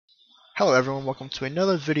Hello everyone, welcome to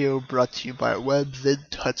another video brought to you by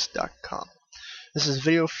webvidtuts.com. This is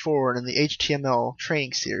video 4 in the HTML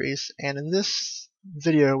training series, and in this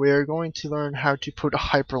video we are going to learn how to put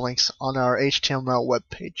hyperlinks on our HTML web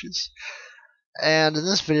pages. And in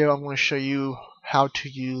this video I'm going to show you how to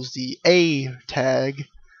use the A tag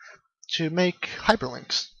to make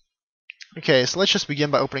hyperlinks. Okay, so let's just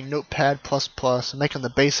begin by opening Notepad++ and making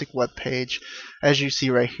the basic web page as you see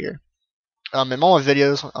right here. In all my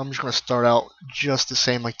videos, I'm just going to start out just the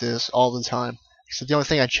same like this all the time. So the only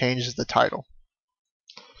thing I change is the title.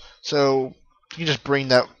 So you can just bring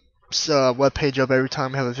that web page up every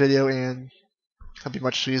time you have a video, and it'll be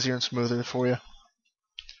much easier and smoother for you.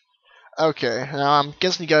 Okay, now I'm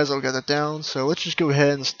guessing you guys all got that down. So let's just go ahead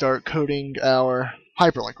and start coding our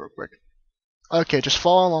hyperlink real quick. Okay, just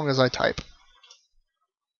follow along as I type.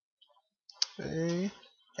 Okay,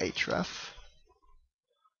 Href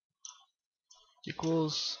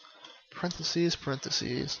equals parentheses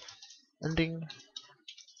ending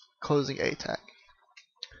closing A tag.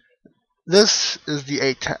 This is the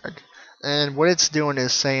A tag, and what it's doing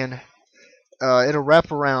is saying it'll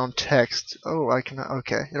wrap around text. It'll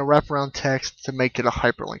wrap around text to make it a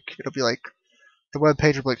hyperlink. It'll be like the web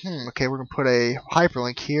page will be like, okay, we're gonna put a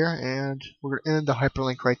hyperlink here, and we're gonna end the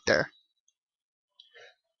hyperlink right there.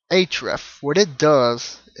 Href, what it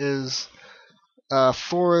does is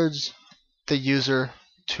forwards the user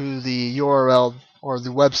to the URL or the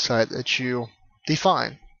website that you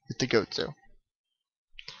define it to go to.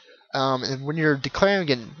 And when you're declaring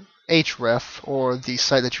an href or the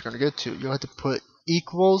site that you're going to go to, you'll have to put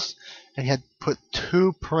equals, and you have to put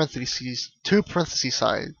two parentheses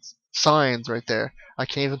signs right there. I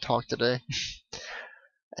can't even talk today.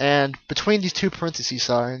 And between these two parentheses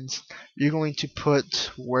signs, you're going to put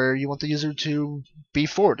where you want the user to be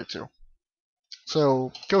forwarded to.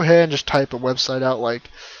 So go ahead and just type a website out, like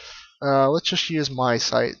let's just use my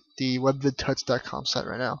site, the webvidtuts.com site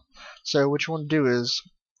right now. So what you want to do is,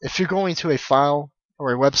 if you're going to a file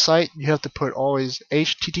or a website, you have to put always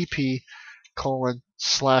http://.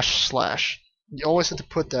 You always have to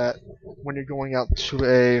put that when you're going out to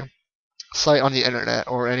a site on the internet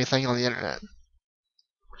or anything on the internet,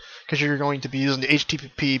 because you're going to be using the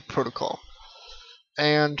HTTP protocol.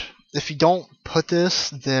 And if you don't put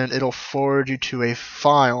this, then it'll forward you to a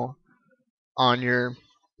file on your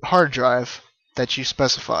hard drive that you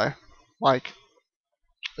specify. Like,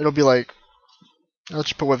 it'll be like, let's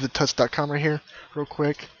just put webvidtuts.com right here real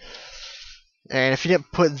quick. And if you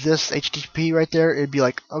didn't put this HTTP right there, it'd be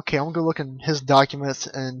like, okay, I'm gonna go look in his documents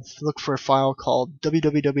and look for a file called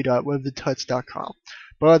www.webvidtuts.com.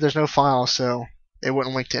 But there's no file, so it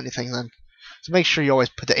wouldn't link to anything then. So make sure you always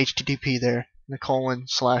put the HTTP there, and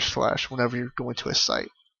the :/ whenever you're going to a site.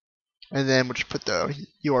 And then we'll just put the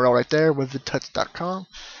URL right there, webvidtuts.com.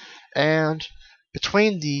 And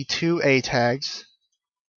between the two A tags,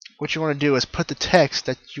 what you want to do is put the text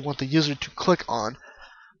that you want the user to click on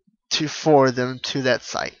to forward them to that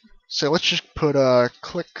site. So let's just put a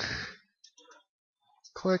click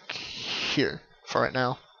here for right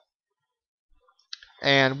now.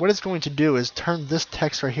 And what it's going to do is turn this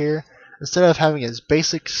text right here, instead of having it as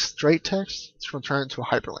basic straight text, it's going to turn it into a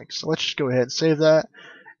hyperlink. So let's just go ahead and save that,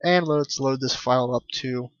 and let's load this file up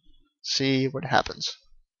to see what happens.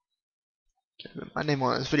 Okay, my name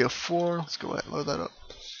on it is video 4. Let's go ahead and load that up.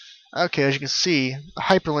 Okay, as you can see, a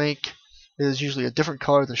hyperlink is usually a different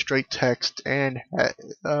color than straight text, and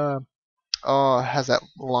has that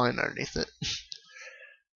line underneath it.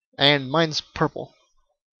 And mine's purple.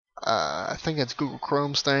 I think that's Google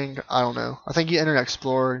Chrome's thing. I don't know. I think Internet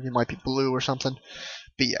Explorer, it might be blue or something.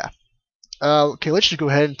 But yeah. Okay, let's just go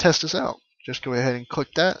ahead and test this out. Just go ahead and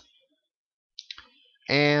click that,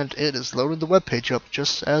 and it is loaded the web page up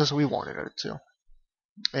just as we wanted it to.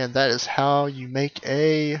 And that is how you make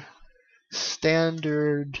a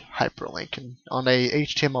standard hyperlink on a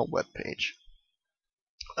HTML web page.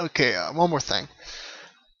 Okay, one more thing.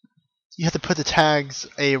 You have to put the tags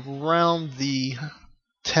around the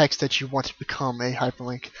text that you want to become a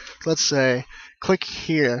hyperlink. Let's say click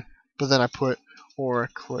here, but then I put or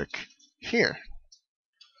click here.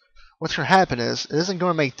 What's going to happen is, it isn't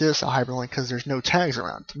going to make this a hyperlink because there's no tags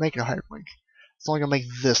around to make it a hyperlink. It's only going to make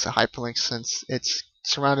this a hyperlink since it's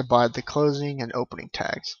surrounded by the closing and opening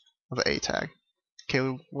tags of an A tag. Okay,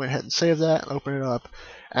 we went ahead and saved that and opened it up,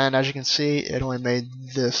 and as you can see, it only made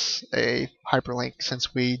this a hyperlink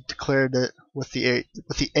since we declared it with the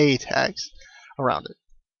A tags around it.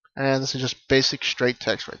 And this is just basic straight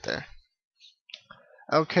text right there.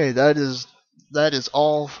 Okay, that is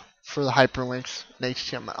all for the hyperlinks in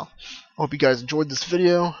HTML. Hope you guys enjoyed this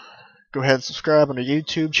video. go ahead and subscribe on our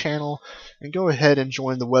YouTube channel, and go ahead and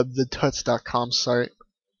join the webvidtuts.com site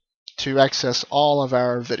to access all of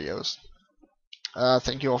our videos.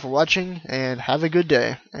 Thank you all for watching, and have a good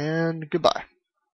day, and goodbye.